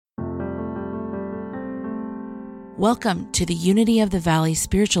Welcome to the Unity of the Valley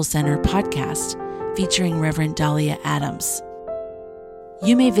Spiritual Center podcast featuring Reverend Dahlia Adams.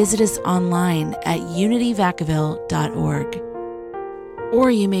 You may visit us online at unityvacaville.org,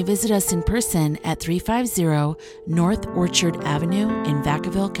 or you may visit us in person at 350 North Orchard Avenue in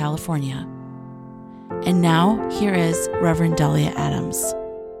Vacaville, California. And now, here is Reverend Dahlia Adams.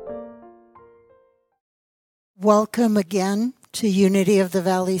 Welcome again to Unity of the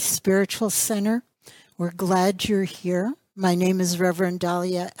Valley Spiritual Center. We're glad you're here. My name is Reverend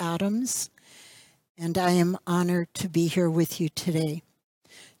Dahlia Adams, and I am honored to be here with you today.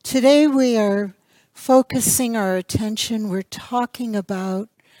 Today we are focusing our attention, we're talking about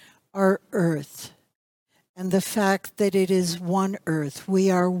our earth and the fact that it is one earth.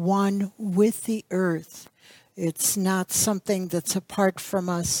 We are one with the earth. It's not something that's apart from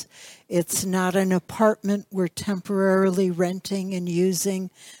us. It's not an apartment we're temporarily renting and using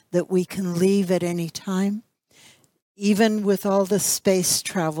that we can leave at any time. Even with all the space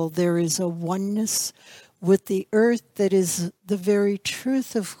travel, there is a oneness with the earth that is the very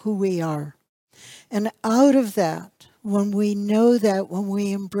truth of who we are. And out of that, when we know that, when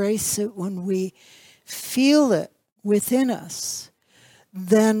we embrace it, when we feel it within us,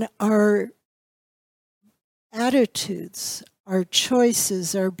 then our attitudes, our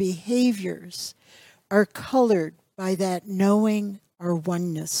choices, our behaviors are colored by that knowing our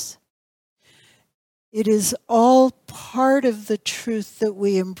oneness. It is all part of the truth that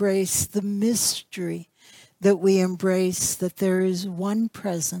we embrace, the mystery that we embrace, that there is one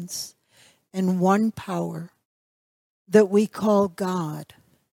presence and one power that we call God,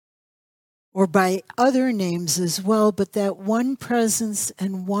 or by other names as well, but that one presence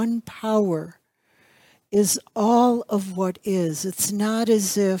and one power is all of what is. It's not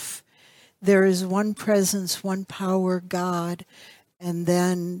as if there is one presence, one power, God, and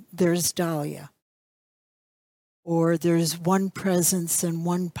then there's Dahlia. Or there's one presence and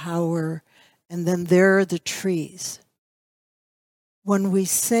one power, and then there are the trees. When we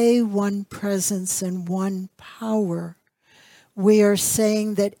say one presence and one power, we are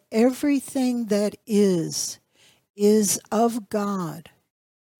saying that everything that is of God,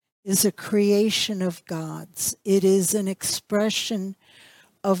 is a creation of God's. It is an expression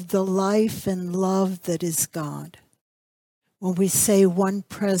of the life and love that is God. When we say one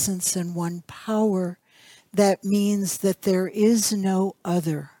presence and one power, that means that there is no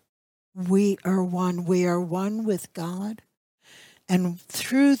other. We are one. We are one with God, and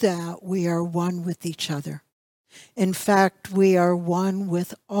through that we are one with each other. In fact, we are one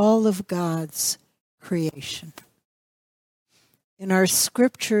with all of God's creation. In our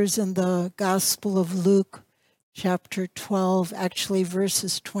scriptures in the Gospel of Luke, chapter 12, actually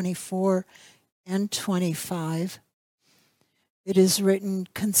verses 24 and 25, it is written,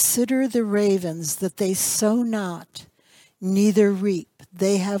 "Consider the ravens, that they sow not, neither reap.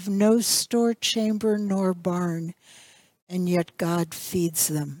 They have no store chamber nor barn, and yet God feeds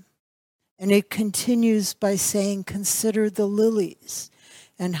them." And it continues by saying, "Consider the lilies,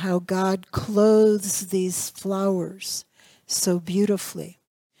 and how God clothes these flowers so beautifully."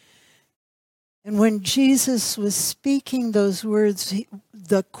 And when Jesus was speaking those words,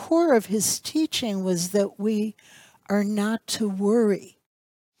 the core of his teaching was that we are not to worry,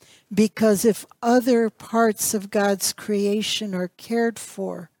 because if other parts of God's creation are cared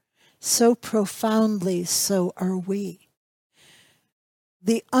for so profoundly, so are we.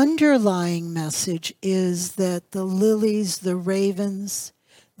 The underlying message is that the lilies, the ravens,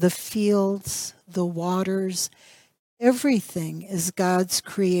 the fields, the waters, everything is God's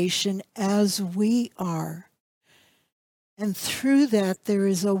creation as we are. And through that, there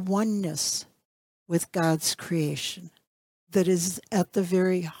is a oneness with God's creation that is at the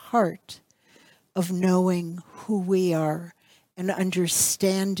very heart of knowing who we are and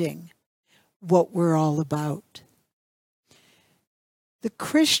understanding what we're all about. The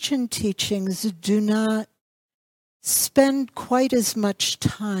Christian teachings do not spend quite as much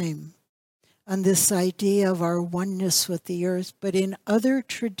time on this idea of our oneness with the earth, but in other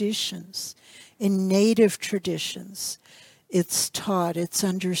traditions, in native traditions, it's taught, it's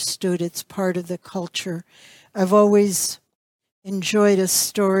understood, it's part of the culture. I've always enjoyed a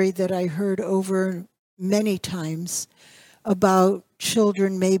story that I heard over many times about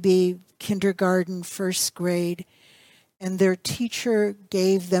children, maybe kindergarten, first grade, and their teacher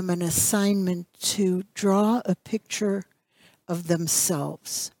gave them an assignment to draw a picture of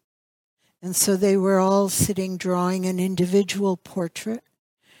themselves. And so they were all sitting drawing an individual portrait.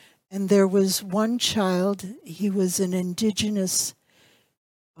 And there was one child, he was an indigenous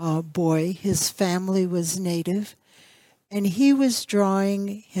boy, his family was native, And he was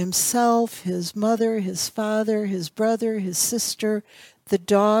drawing himself, his mother, his father, his brother, his sister, the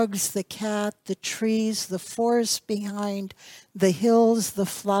dogs, the cat, the trees, the forest behind, the hills, the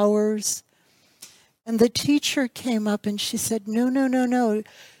flowers. And the teacher came up and she said, no, no, no, no.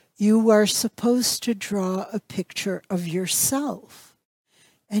 You are supposed to draw a picture of yourself.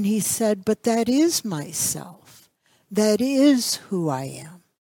 And he said, but that is myself. That is who I am.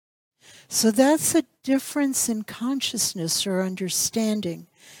 So that's a difference in consciousness or understanding.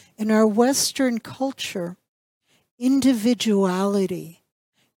 In our Western culture, individuality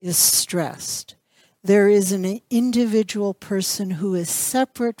is stressed. There is an individual person who is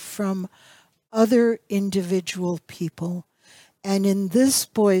separate from other individual people. And in this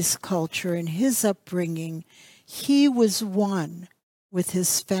boy's culture, in his upbringing, he was one with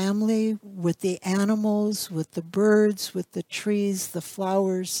his family, with the animals, with the birds, with the trees, the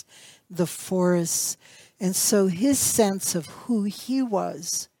flowers, the forests. And so his sense of who he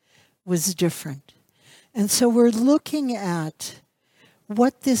was different. And so we're looking at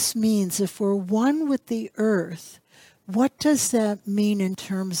what this means. If we're one with the earth, what does that mean in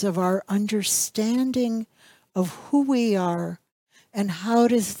terms of our understanding of who we are, and how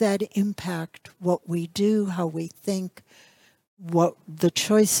does that impact what we do, how we think, what the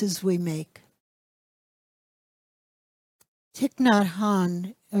choices we make? Thich Nhat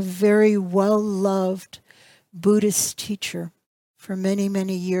Hanh, a very well-loved Buddhist teacher for many,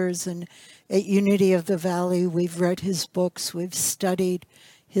 many years, and at Unity of the Valley, we've read his books, we've studied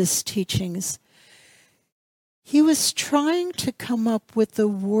his teachings. He was trying to come up with a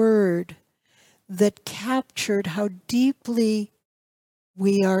word that captured how deeply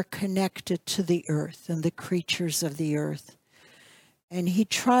we are connected to the earth and the creatures of the earth. And he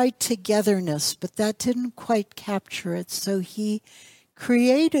tried togetherness, but that didn't quite capture it. So he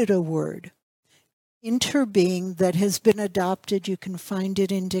created a word, interbeing, that has been adopted. You can find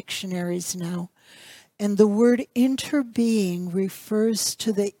it in dictionaries now. And the word interbeing refers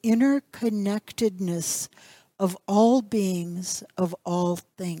to the interconnectedness of all beings, of all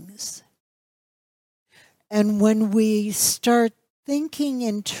things. And when we start thinking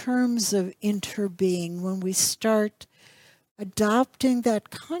in terms of interbeing, when we start adopting that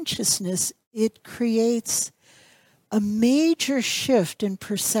consciousness, it creates a major shift in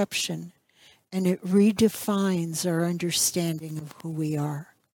perception, and it redefines our understanding of who we are.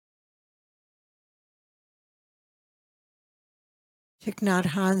 Thich Nhat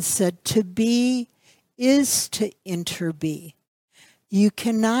Hanh said, to be is to interbe. You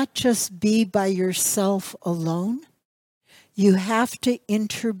cannot just be by yourself alone. You have to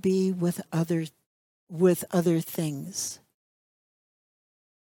interbe with other things.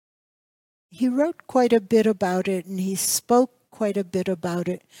 He wrote quite a bit about it, and he spoke quite a bit about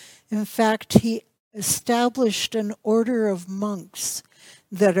it. In fact, he established an order of monks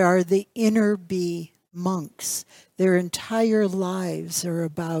that are the interbe monks. Their entire lives are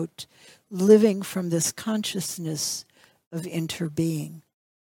about living from this consciousness of interbeing.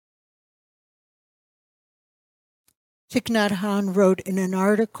 Thich Nhat Hanh wrote in an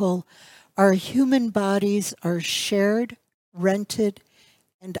article, our human bodies are shared, rented,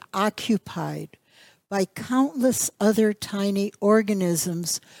 and occupied by countless other tiny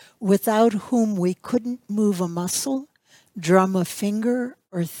organisms without whom we couldn't move a muscle, drum a finger,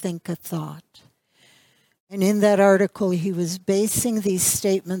 or think a thought. And in that article, he was basing these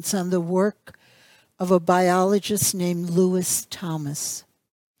statements on the work of a biologist named Lewis Thomas.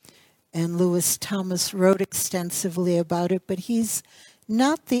 And Lewis Thomas wrote extensively about it, but he's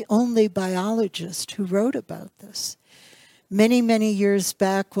not the only biologist who wrote about this. Many, many years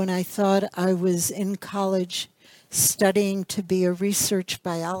back, when I thought I was in college studying to be a research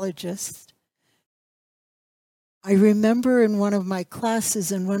biologist, I remember in one of my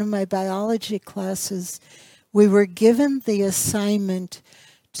classes, in one of my biology classes, we were given the assignment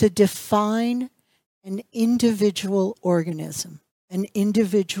to define an individual organism, an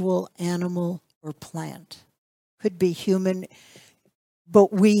individual animal or plant. Could be human,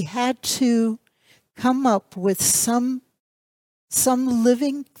 but we had to come up with some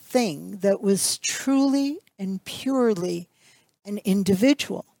living thing that was truly and purely an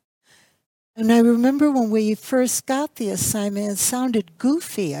individual. And I remember when we first got the assignment, it sounded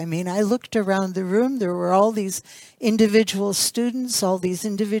goofy. I mean, I looked around the room, there were all these individual students, all these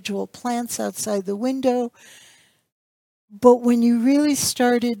individual plants outside the window. But when you really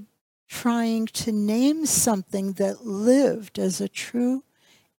started trying to name something that lived as a true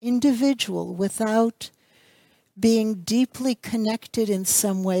individual without being deeply connected in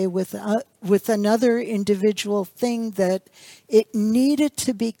some way with another individual thing that it needed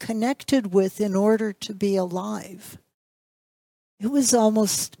to be connected with in order to be alive, It was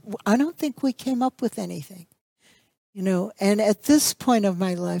almost, I don't think we came up with anything. And at this point of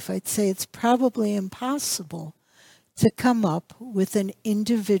my life, I'd say it's probably impossible to come up with an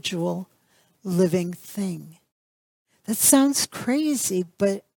individual living thing. That sounds crazy,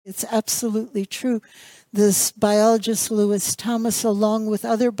 but it's absolutely true. This biologist, Lewis Thomas, along with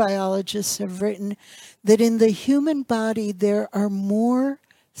other biologists, have written that in the human body there are more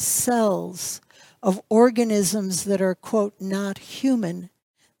cells of organisms that are, quote, not human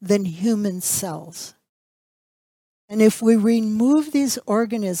than human cells. And if we remove these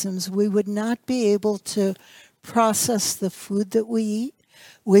organisms, we would not be able to process the food that we eat.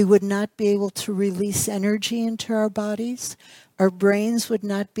 We would not be able to release energy into our bodies. Our brains would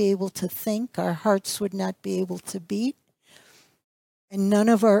not be able to think. Our hearts would not be able to beat. And none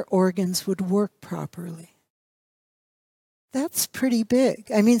of our organs would work properly. That's pretty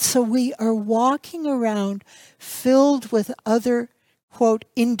big. I mean, so we are walking around filled with other, quote,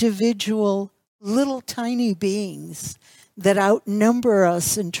 individual little tiny beings that outnumber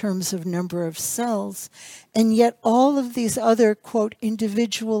us in terms of number of cells. And yet all of these other, quote,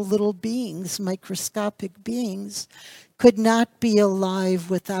 individual little beings, microscopic beings, could not be alive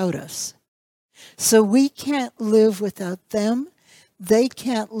without us. So we can't live without them. They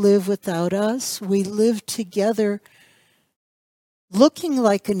can't live without us. We live together looking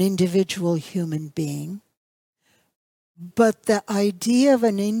like an individual human being. But the idea of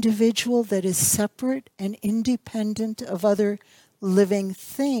an individual that is separate and independent of other living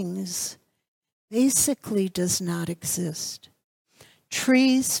things basically does not exist.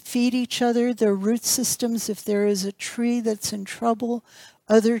 Trees feed each other, their root systems. If there is a tree that's in trouble,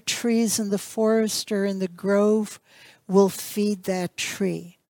 other trees in the forest or in the grove will feed that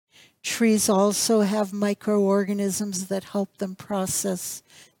tree. Trees also have microorganisms that help them process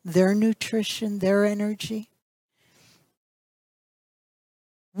their nutrition, their energy.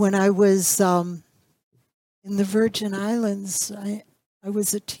 When I was in the Virgin Islands, I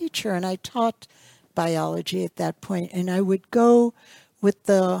was a teacher and I taught biology at that point. And I would go with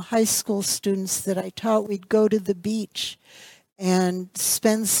the high school students that I taught, we'd go to the beach and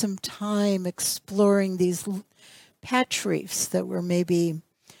spend some time exploring these patch reefs that were maybe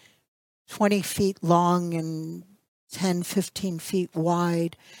 20 feet long and 10, 15 feet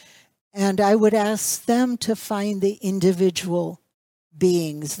wide. And I would ask them to find the individual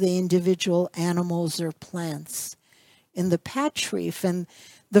beings, the individual animals or plants in the patch reef. And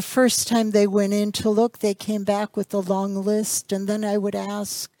the first time they went in to look, they came back with a long list. And then I would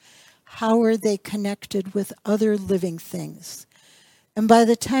ask, how are they connected with other living things? And by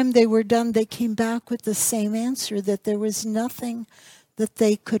the time they were done, they came back with the same answer, that there was nothing that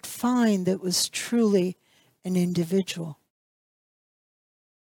they could find that was truly an individual.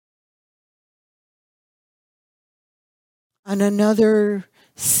 On another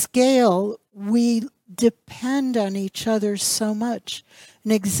scale, we depend on each other so much.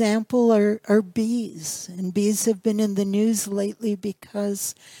 An example are bees. And bees have been in the news lately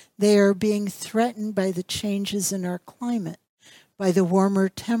because they are being threatened by the changes in our climate, by the warmer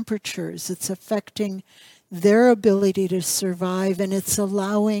temperatures. It's affecting their ability to survive, and it's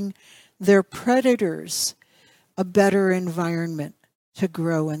allowing their predators a better environment to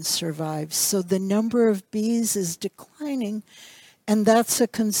grow and survive. So the number of bees is declining, and that's a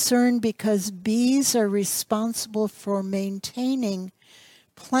concern because bees are responsible for maintaining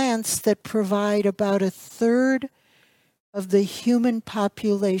plants that provide about a third of the human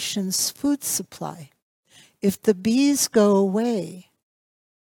population's food supply. If the bees go away,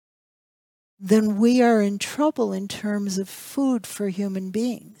 then we are in trouble in terms of food for human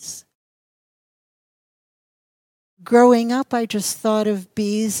beings. Growing up, I just thought of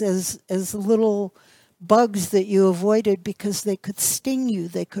bees as little bugs that you avoided because they could sting you,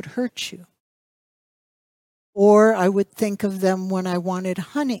 they could hurt you. Or I would think of them when I wanted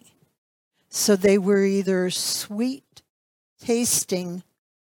honey. So they were either sweet tasting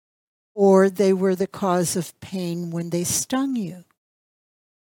or they were the cause of pain when they stung you.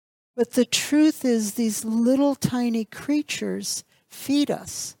 But the truth is, these little tiny creatures feed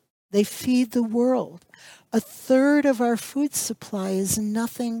us. They feed the world. A third of our food supply is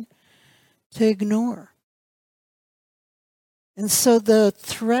nothing to ignore. And so the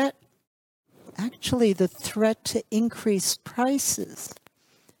threat to increase prices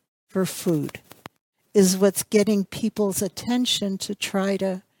for food is what's getting people's attention to try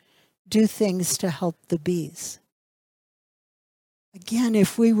to do things to help the bees. Again,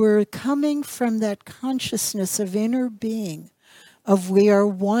 if we were coming from that consciousness of inner being, of we are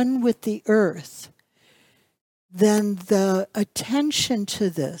one with the earth, then the attention to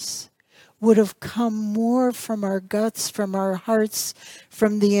this would have come more from our guts, from our hearts,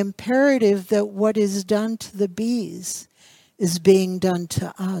 from the imperative that what is done to the bees is being done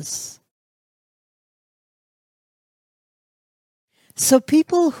to us. So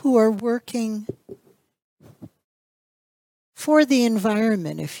people who are working for the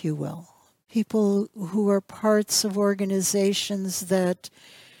environment, if you will, people who are parts of organizations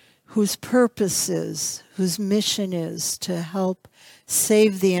whose purpose is, whose mission is to help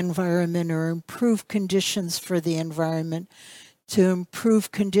save the environment or improve conditions for the environment, to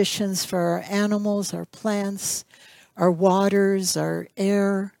improve conditions for our animals, our plants, our waters, our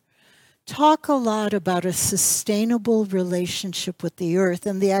air. Talk a lot about a sustainable relationship with the earth.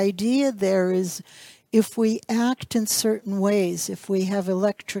 And the idea there is if we act in certain ways, if we have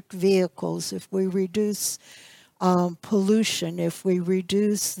electric vehicles, if we reduce pollution, if we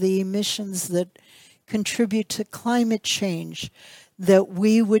reduce the emissions that contribute to climate change, that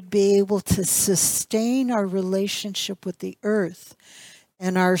we would be able to sustain our relationship with the earth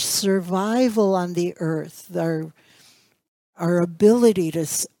and our survival on the earth, our ability to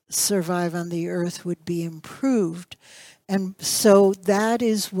survive on the earth would be improved. And so that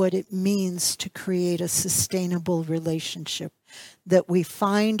is what it means to create a sustainable relationship, that we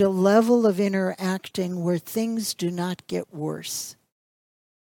find a level of interacting where things do not get worse.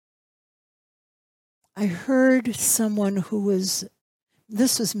 I heard someone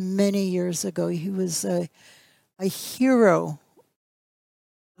this was many years ago, he was a hero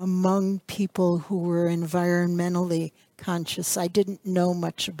among people who were environmentally conscious. I didn't know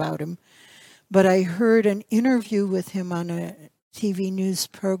much about him, but I heard an interview with him on a TV news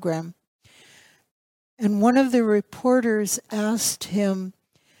program. And one of the reporters asked him,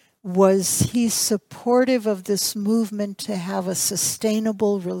 was he supportive of this movement to have a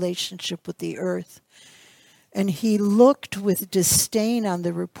sustainable relationship with the earth? And he looked with disdain on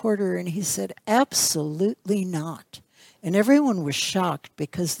the reporter and he said, absolutely not. And everyone was shocked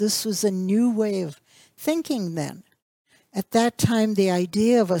because this was a new way of thinking then. At that time, the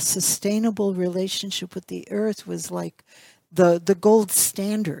idea of a sustainable relationship with the earth was like the gold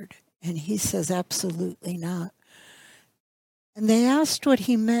standard. And he says, absolutely not. And they asked what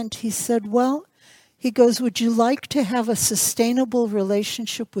he meant. He said, well, he goes, would you like to have a sustainable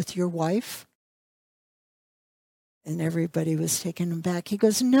relationship with your wife? And everybody was taken aback. He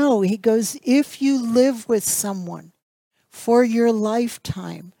goes, no. He goes, if you live with someone for your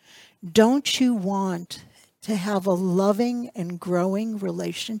lifetime, don't you want to have a loving and growing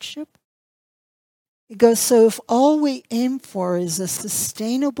relationship? He goes, so if all we aim for is a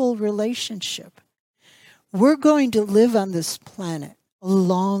sustainable relationship, we're going to live on this planet a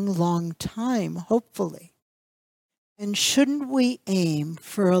long, long time, hopefully. And shouldn't we aim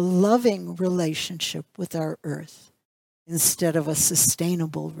for a loving relationship with our earth instead of a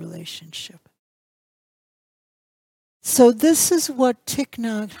sustainable relationship? So this is what Thich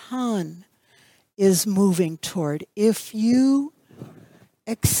Nhat Hanh is moving toward. If you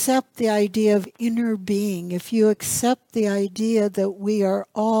accept the idea of inner being, if you accept the idea that we are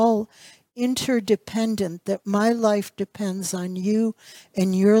all interdependent, that my life depends on you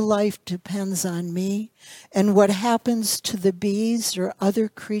and your life depends on me, and what happens to the bees or other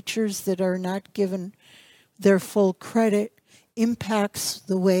creatures that are not given their full credit impacts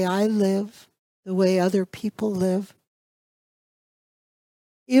the way I live, the way other people live.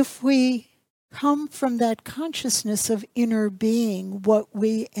 If we come from that consciousness of inner being, what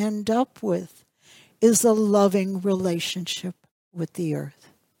we end up with is a loving relationship with the earth.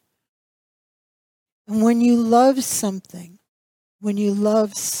 And when you love something, when you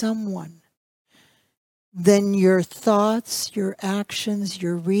love someone, then your thoughts, your actions,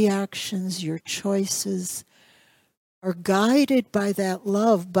 your reactions, your choices are guided by that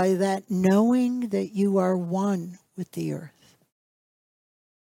love, by that knowing that you are one with the earth.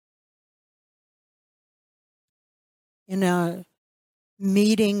 In a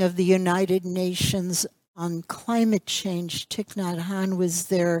meeting of the United Nations on climate change, Thich Nhat Hanh was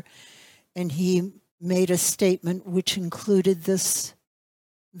there, and he made a statement which included this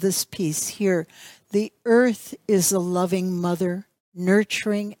piece here. The earth is a loving mother,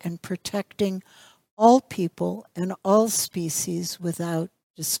 nurturing and protecting all people and all species without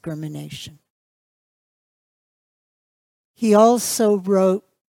discrimination. He also wrote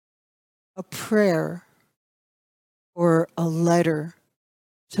a prayer or a letter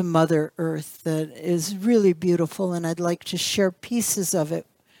to Mother Earth that is really beautiful, and I'd like to share pieces of it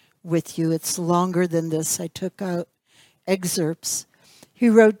with you. It's longer than this. I took out excerpts. He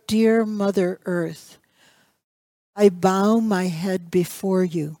wrote, "Dear Mother Earth, I bow my head before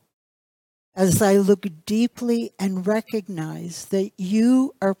you. as I look deeply and recognize that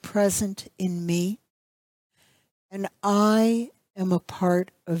you are present in me and I am a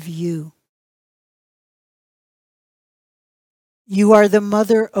part of you. You are the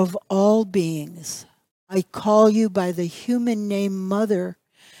mother of all beings. I call you by the human name Mother,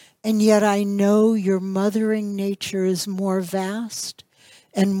 and yet I know your mothering nature is more vast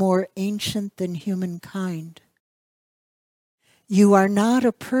and more ancient than humankind. You are not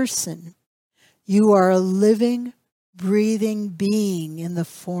a person. You are a living, breathing being in the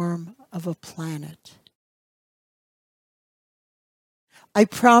form of a planet. I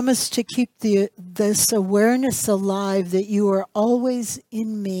promise to keep this awareness alive that you are always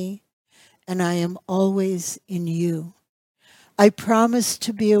in me and I am always in you. I promise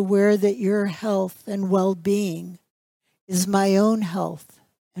to be aware that your health and well-being is my own health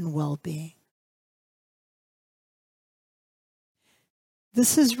and well-being.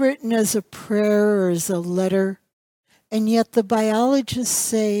 This is written as a prayer or as a letter, and yet the biologists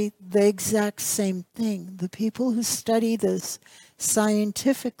say the exact same thing. The people who study this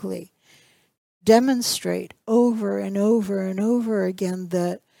scientifically demonstrate over and over and over again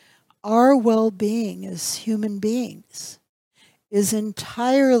that our well-being as human beings is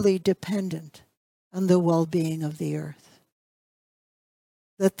entirely dependent on the well-being of the earth.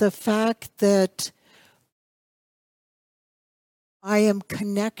 That the fact that I am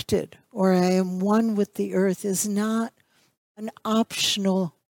connected or I am one with the earth is not an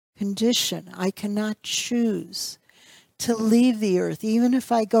optional condition. I cannot choose to leave the earth. Even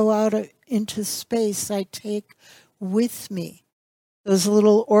if I go out into space, I take with me those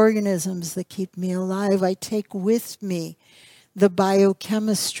little organisms that keep me alive. I take with me the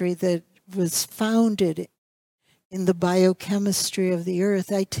biochemistry that was founded in the biochemistry of the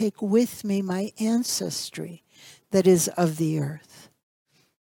earth. I take with me my ancestry that is of the earth.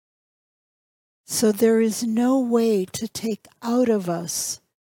 So there is no way to take out of us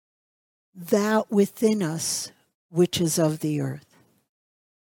that within us which is of the earth.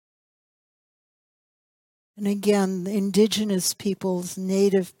 And again, the indigenous peoples,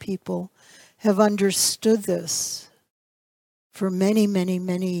 native people have understood this for many, many,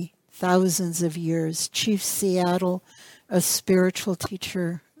 many thousands of years. Chief Seattle, a spiritual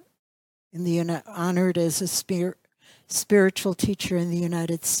teacher honored as a spiritual teacher in the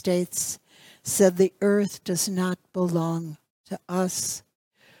United States, said the earth does not belong to us.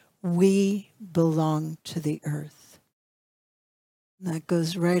 We belong to the earth. And that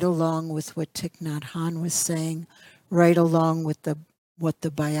goes right along with what Thich Nhat Hanh was saying, right along with what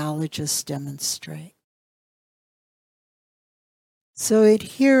the biologists demonstrate. So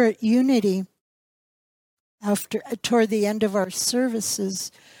here at Unity, toward the end of our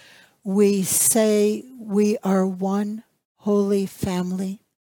services, we say we are one holy family.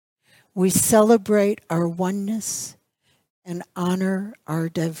 We celebrate our oneness and honor our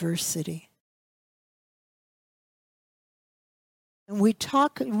diversity. And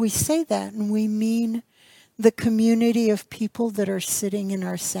we say that, and we mean the community of people that are sitting in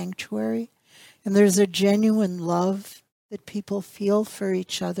our sanctuary. And there's a genuine love that people feel for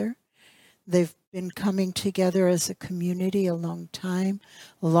each other. They've been coming together as a community a long time,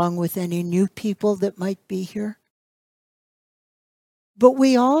 along with any new people that might be here. But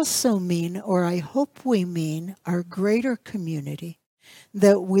we also mean, or I hope we mean, our greater community,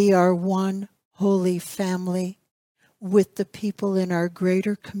 that we are one holy family with the people in our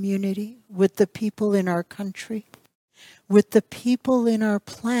greater community, with the people in our country, with the people in our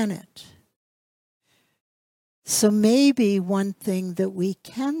planet. So maybe one thing that we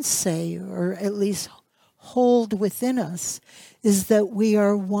can say, or at least hold within us, is that we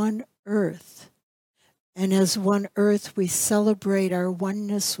are one earth. And as one earth, we celebrate our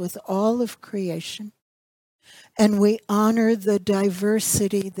oneness with all of creation, and we honor the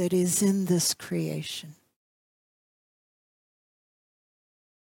diversity that is in this creation.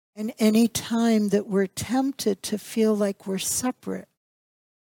 And any time that we're tempted to feel like we're separate,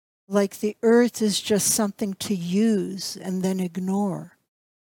 like the earth is just something to use and then ignore,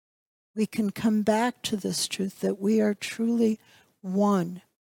 we can come back to this truth that we are truly one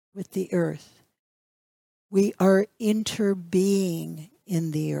with the earth. We are interbeing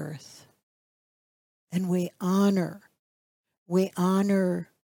in the earth. And we honor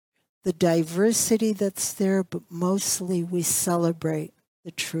the diversity that's there, but mostly we celebrate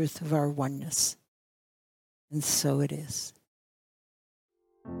the truth of our oneness. And so it is.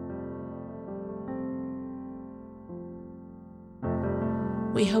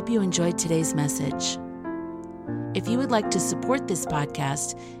 We hope you enjoyed today's message. If you would like to support this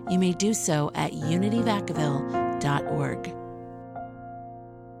podcast, you may do so at unityvacaville.org.